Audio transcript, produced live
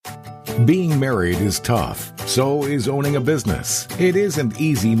Being married is tough. So is owning a business. It isn't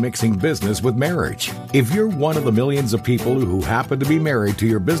easy mixing business with marriage. If you're one of the millions of people who happen to be married to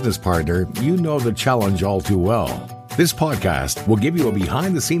your business partner, you know the challenge all too well. This podcast will give you a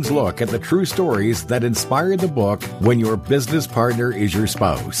behind-the-scenes look at the true stories that inspired the book When Your Business Partner is Your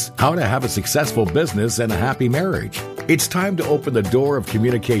Spouse: How to Have a Successful Business and a Happy Marriage. It's time to open the door of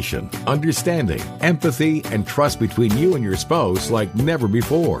communication, understanding, empathy, and trust between you and your spouse like never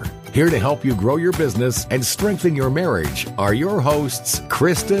before. Here to help you grow your business and strengthen your marriage are your hosts,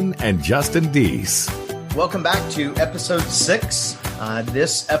 Kristen and Justin Deese. Welcome back to episode 6.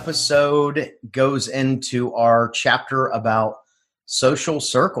 This episode goes into our chapter about social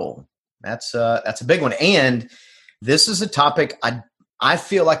circle. That's a big one. And this is a topic I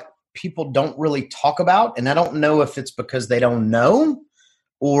feel like people don't really talk about. And I don't know if it's because they don't know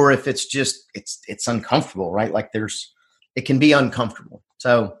or if it's just, it's uncomfortable, right? Like it can be uncomfortable.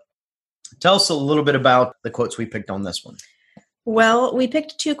 So tell us a little bit about the quotes we picked on this one. Well, we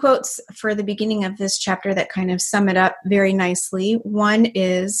picked 2 quotes for the beginning of this chapter that kind of sum it up very nicely. One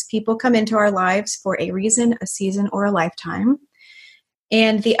is, people come into our lives for a reason, a season, or a lifetime.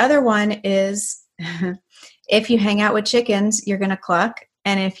 And the other one is, if you hang out with chickens, you're going to cluck.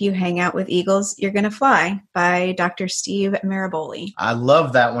 And if you hang out with eagles, you're going to fly, by Dr. Steve Maraboli. I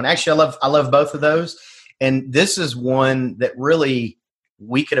love that one. Actually, I love both of those. And this is one that really,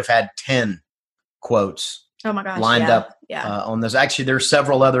 we could have had 10 quotes lined up on this. Actually, there's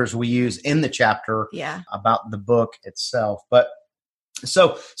several others we use in the chapter about the book itself. But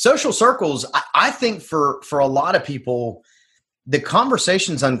so social circles, I think for a lot of people, the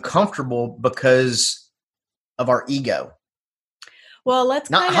conversation's uncomfortable because of our ego. Well, let's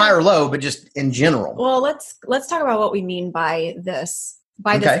not high or low, but just in general. Well, let's talk about what we mean by this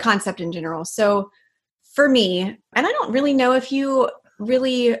concept in general. So for me, and I don't really know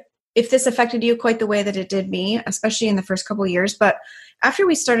if this affected you quite the way that it did me, especially in the first couple of years. But after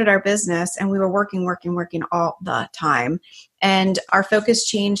we started our business and we were working all the time, and our focus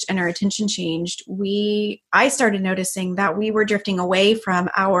changed and our attention changed, I started noticing that we were drifting away from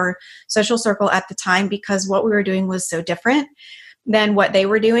our social circle at the time because what we were doing was so different than what they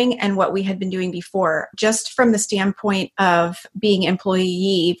were doing and what we had been doing before, just from the standpoint of being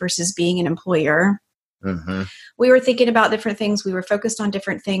employee versus being an employer. Mm-hmm. We were thinking about different things. We were focused on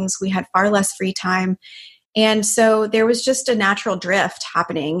different things. We had far less free time. And so there was just a natural drift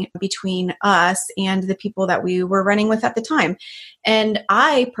happening between us and the people that we were running with at the time. And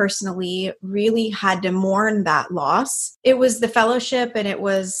I personally really had to mourn that loss. It was the fellowship, and it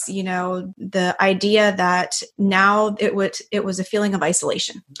was, the idea that now it was a feeling of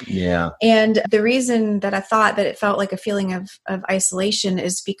isolation. Yeah. And the reason that I thought that it felt like a feeling of isolation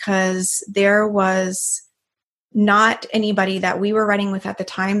is because there was not anybody that we were running with at the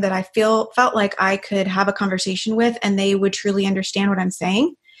time that I felt like I could have a conversation with and they would truly understand what I'm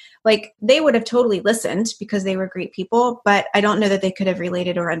saying. Like, they would have totally listened because they were great people, but I don't know that they could have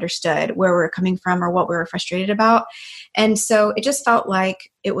related or understood where we were coming from or what we were frustrated about. And so it just felt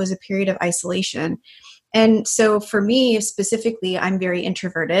like it was a period of isolation. And so for me specifically, I'm very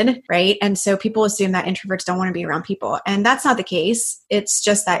introverted, right? And so people assume that introverts don't want to be around people. And that's not the case. It's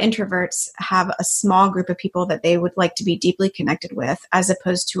just that introverts have a small group of people that they would like to be deeply connected with, as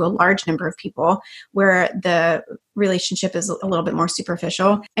opposed to a large number of people where the relationship is a little bit more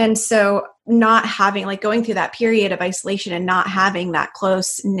superficial. And so not having, going through that period of isolation and not having that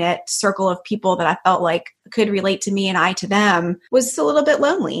close knit circle of people that I felt like could relate to me and I to them was a little bit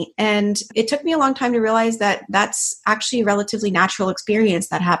lonely. And it took me a long time to realize that that's actually a relatively natural experience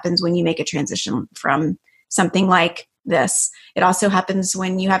that happens when you make a transition from something like this. It also happens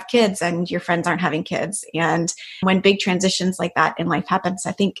when you have kids and your friends aren't having kids. And when big transitions like that in life happens,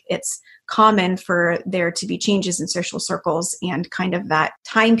 I think it's common for there to be changes in social circles and kind of that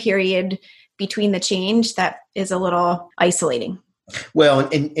time period between the change that is a little isolating. Well,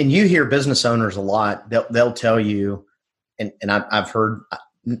 and you hear business owners a lot. They'll tell you, and I've heard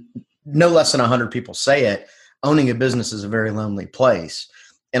no less than 100 people say it, owning a business is a very lonely place.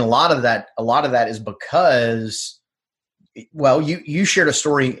 And a lot of that is because, well, you shared a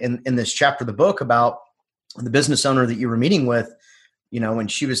story in this chapter of the book about the business owner that you were meeting with,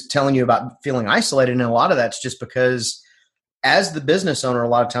 and she was telling you about feeling isolated. And a lot of that's just because as the business owner, a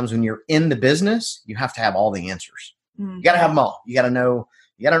lot of times when you're in the business, you have to have all the answers. Mm-hmm. You got to have them all. You got to know,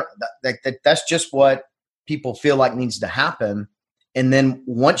 that's just what people feel like needs to happen. And then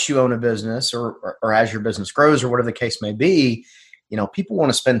once you own a business or as your business grows or whatever the case may be, people want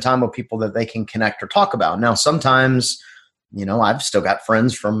to spend time with people that they can connect or talk about. Now, sometimes, I've still got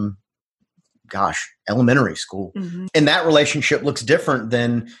friends from, elementary school. Mm-hmm. And that relationship looks different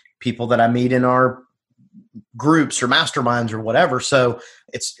than people that I meet in our groups or masterminds or whatever. So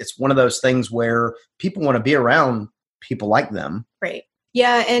it's one of those things where people want to be around people like them. Right.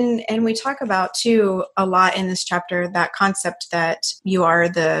 Yeah. And we talk about too a lot in this chapter, that concept that you are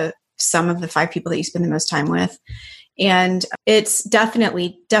the sum of the 5 people that you spend the most time with. And it's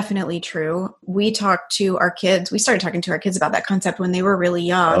definitely true. We started talking to our kids about that concept when they were really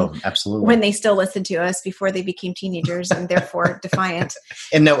young. Oh, absolutely. When they still listened to us before they became teenagers and therefore defiant.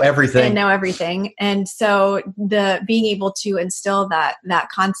 And know everything. And so being able to instill that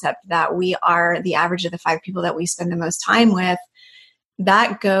concept that we are the average of the 5 people that we spend the most time with,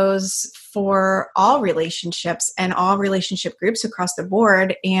 that goes for all relationships and all relationship groups across the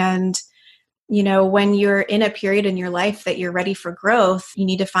board. And when you're in a period in your life that you're ready for growth, you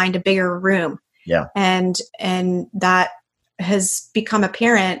need to find a bigger room. Yeah. And that has become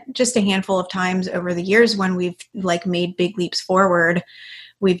apparent just a handful of times over the years when we've made big leaps forward.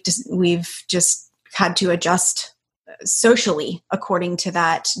 We've just had to adjust socially according to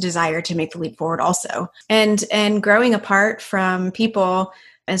that desire to make the leap forward also. And growing apart from people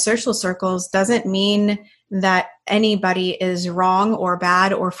and social circles doesn't mean that anybody is wrong or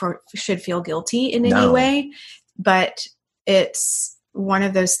bad or should feel guilty in any way, but it's one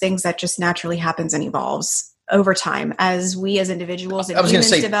of those things that just naturally happens and evolves over time as we as individuals and humans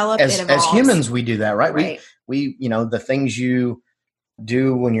develop. As humans, we do that, right? We the things you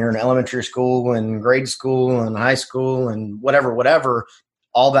do when you're in elementary school and grade school and high school and whatever,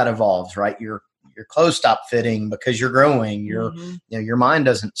 all that evolves, right? Your clothes stop fitting because you're growing. Your mind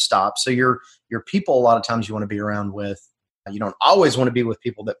doesn't stop. So your people, a lot of times you want to be around with. You don't always want to be with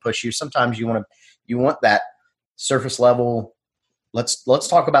people that push you. Sometimes you want that surface level. Let's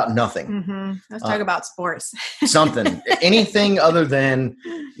talk about nothing. Mm-hmm. Let's talk about sports. Something, anything other than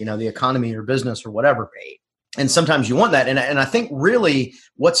the economy or business or whatever. Right. And sometimes you want that. And I think really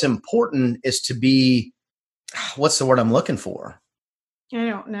what's important is to be. What's the word I'm looking for? I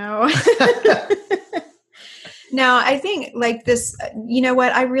don't know. No, I think this,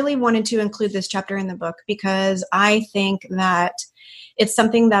 I really wanted to include this chapter in the book because I think that it's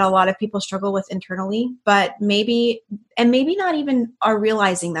something that a lot of people struggle with internally, but maybe not even are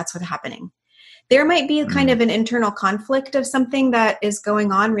realizing that's what's happening. There might be kind of an internal conflict of something that is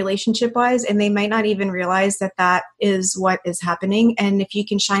going on relationship wise, and they might not even realize that is what is happening. And if you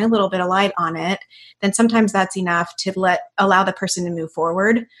can shine a little bit of light on it, then sometimes that's enough to allow the person to move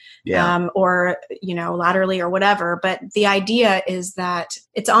forward, or, laterally or whatever. But the idea is that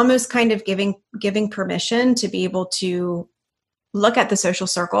it's almost kind of giving permission to be able to look at the social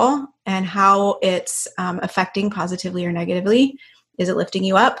circle and how it's affecting positively or negatively. Is it lifting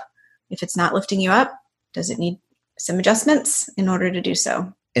you up? If it's not lifting you up, does it need some adjustments in order to do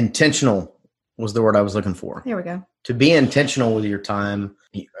so? Intentional was the word I was looking for. There we go. To be intentional with your time.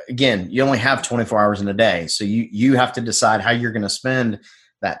 Again, you only have 24 hours in a day. So you have to decide how you're going to spend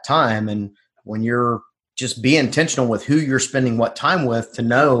that time. And when you're just be intentional with who you're spending what time with to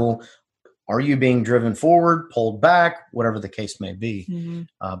know, are you being driven forward, pulled back, whatever the case may be. Mm-hmm.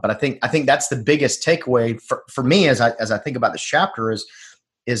 But I think that's the biggest takeaway for me as I think about this chapter is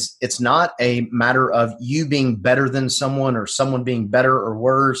it's not a matter of you being better than someone or someone being better or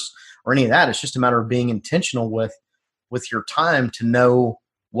worse or any of that. It's just a matter of being intentional with your time to know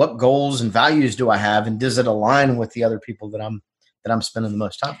what goals and values do I have, and does it align with the other people that I'm spending the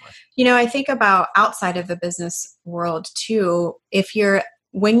most time with. I think about outside of the business world too.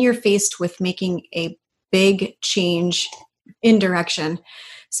 When you're faced with making a big change in direction,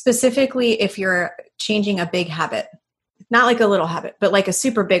 specifically if you're changing a big habit, not like a little habit, but like a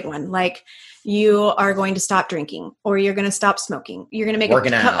super big one. Like you are going to stop drinking, or you're going to stop smoking. You're going to make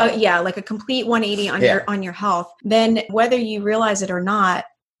like a complete 180 on your health. Then whether you realize it or not,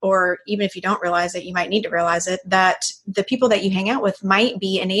 or even if you don't realize it, you might need to realize it, that the people that you hang out with might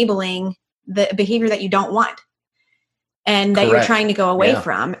be enabling the behavior that you don't want and that you're trying to go away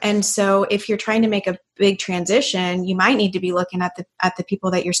from. And so if you're trying to make a big transition, you might need to be looking at the people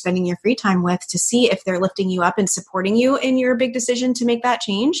that you're spending your free time with to see if they're lifting you up and supporting you in your big decision to make that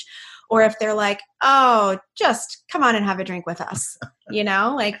change. Or if they're like, oh, just come on and have a drink with us, and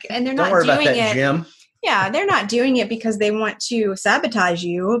they're not doing it. Jim. Yeah, they're not doing it because they want to sabotage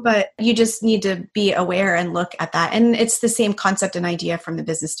you, but you just need to be aware and look at that. And it's the same concept and idea from the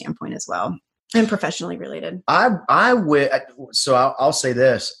business standpoint as well, and professionally related. So I'll say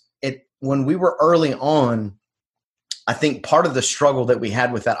this. When we were early on, I think part of the struggle that we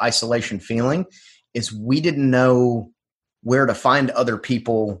had with that isolation feeling is we didn't know where to find other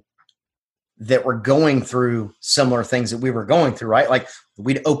people that were going through similar things that we were going through, right? Like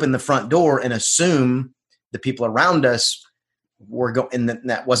we'd open the front door and assume the people around us we're going, and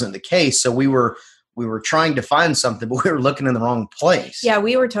that wasn't the case. So we were trying to find something, but we were looking in the wrong place. Yeah,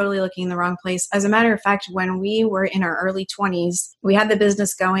 we were totally looking in the wrong place. As a matter of fact, when we were in our early 20s, we had the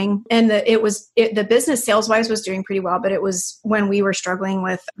business going, and the business sales wise was doing pretty well, but it was when we were struggling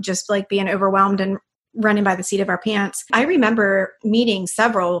with just like being overwhelmed and running by the seat of our pants. I remember meeting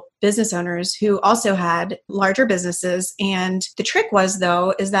several business owners who also had larger businesses. And the trick was,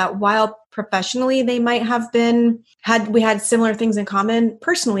 though, is that while professionally they might have we had similar things in common,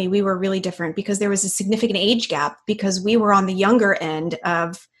 personally, we were really different because there was a significant age gap because we were on the younger end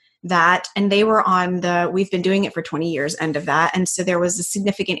of that and they were on we've been doing it for 20 years end of that. And so there was a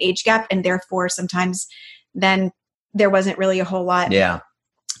significant age gap. And therefore, sometimes then there wasn't really a whole lot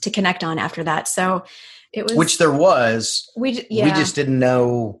to connect on after that. So it was, which there was, we just didn't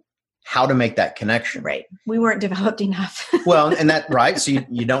know how to make that connection. Right. We weren't developed enough. Well, and that, right. So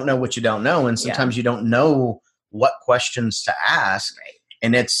you don't know what you don't know. And sometimes you don't know what questions to ask. Right.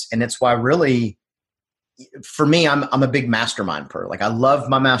 And it's why really, for me, I'm a big mastermind per. Like I love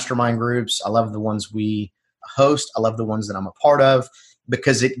my mastermind groups. I love the ones we host. I love the ones that I'm a part of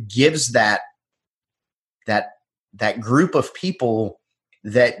because it gives that group of people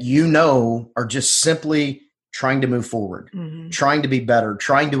that are just simply trying to move forward, trying to be better,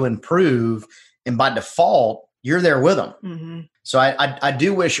 trying to improve. And by default, you're there with them. Mm-hmm. So I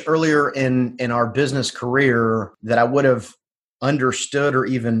do wish earlier in our business career that I would have understood or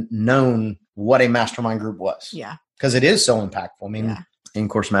even known what a mastermind group was. Yeah. Because it is so impactful. I mean, and of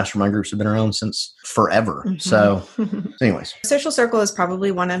course, mastermind groups have been around since forever. Mm-hmm. So anyways. Social Circle is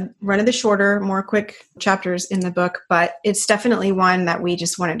probably one of the shorter, more quick chapters in the book, but it's definitely one that we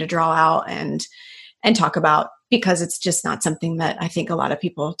just wanted to draw out and talk about because it's just not something that I think a lot of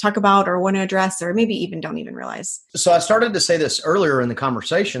people talk about or want to address or maybe even don't even realize. So I started to say this earlier in the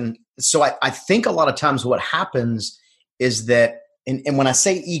conversation. So I think a lot of times what happens is that, and when I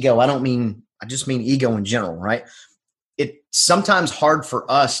say ego, I just mean ego in general, right? It's sometimes hard for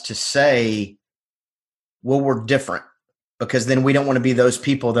us to say, well, we're different because then we don't want to be those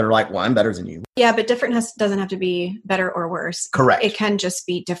people that are like, well, I'm better than you. Yeah, but different doesn't have to be better or worse. Correct. It can just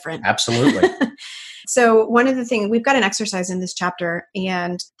be different. Absolutely. So one of the things, we've got an exercise in this chapter,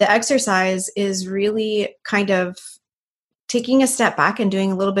 and the exercise is really kind of taking a step back and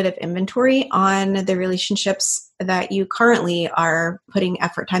doing a little bit of inventory on the relationships that you currently are putting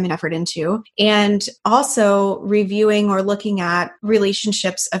time and effort into, and also reviewing or looking at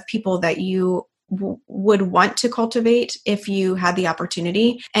relationships of people that you would want to cultivate if you had the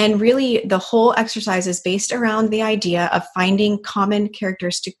opportunity. And really the whole exercise is based around the idea of finding common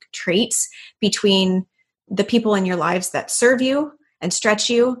characteristic traits between the people in your lives that serve you and stretch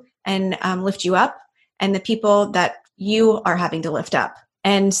you and lift you up, and the people that you are having to lift up.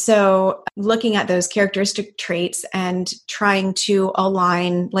 And so looking at those characteristic traits and trying to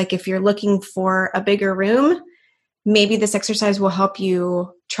align, like if you're looking for a bigger room, maybe this exercise will help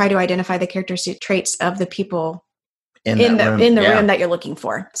you try to identify the characteristic traits of the people in the room that you're looking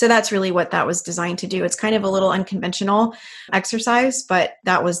for. So that's really what that was designed to do. It's kind of a little unconventional exercise, but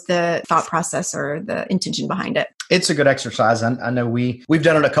that was the thought process or the intention behind it. It's a good exercise. I know we've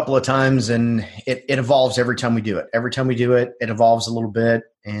done it a couple of times, and it evolves every time we do it. Every time we do it, it evolves a little bit,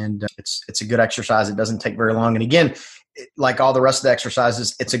 and it's a good exercise. It doesn't take very long. And again, like all the rest of the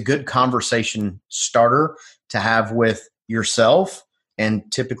exercises, it's a good conversation starter to have with yourself and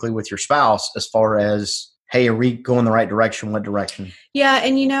typically with your spouse as far as, hey, are we going the right direction? What direction? Yeah.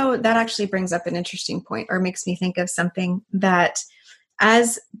 And that actually brings up an interesting point, or makes me think of something that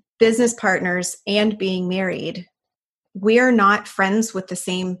as business partners and being married, we are not friends with the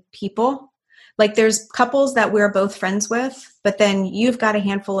same people. Like there's couples that we're both friends with, but then you've got a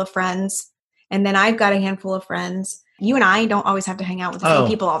handful of friends and then I've got a handful of friends. You and I don't always have to hang out with the same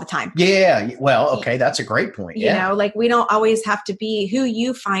people all the time. Yeah. Well, okay. That's a great point. Like we don't always have to be who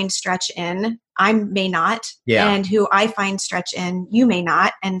you find stretch in. I may not. Yeah. And who I find stretch in, you may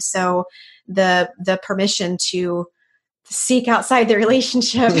not. And so the permission to seek outside the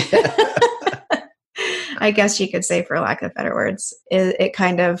relationship, I guess you could say, for lack of better words, it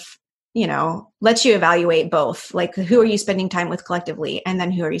kind of, lets you evaluate both. Like, who are you spending time with collectively? And then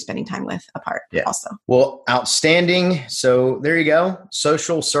who are you spending time with apart also? Well, outstanding. So there you go.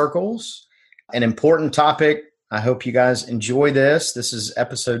 Social circles, an important topic. I hope you guys enjoy this. This is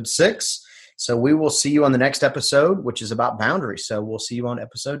episode 6. So we will see you on the next episode, which is about boundaries. So we'll see you on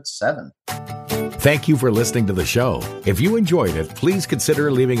episode 7. Thank you for listening to the show. If you enjoyed it, please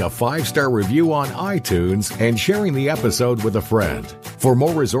consider leaving a 5-star review on iTunes and sharing the episode with a friend. For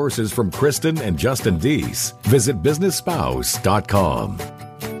more resources from Kristen and Justin Deese, visit businessspouse.com.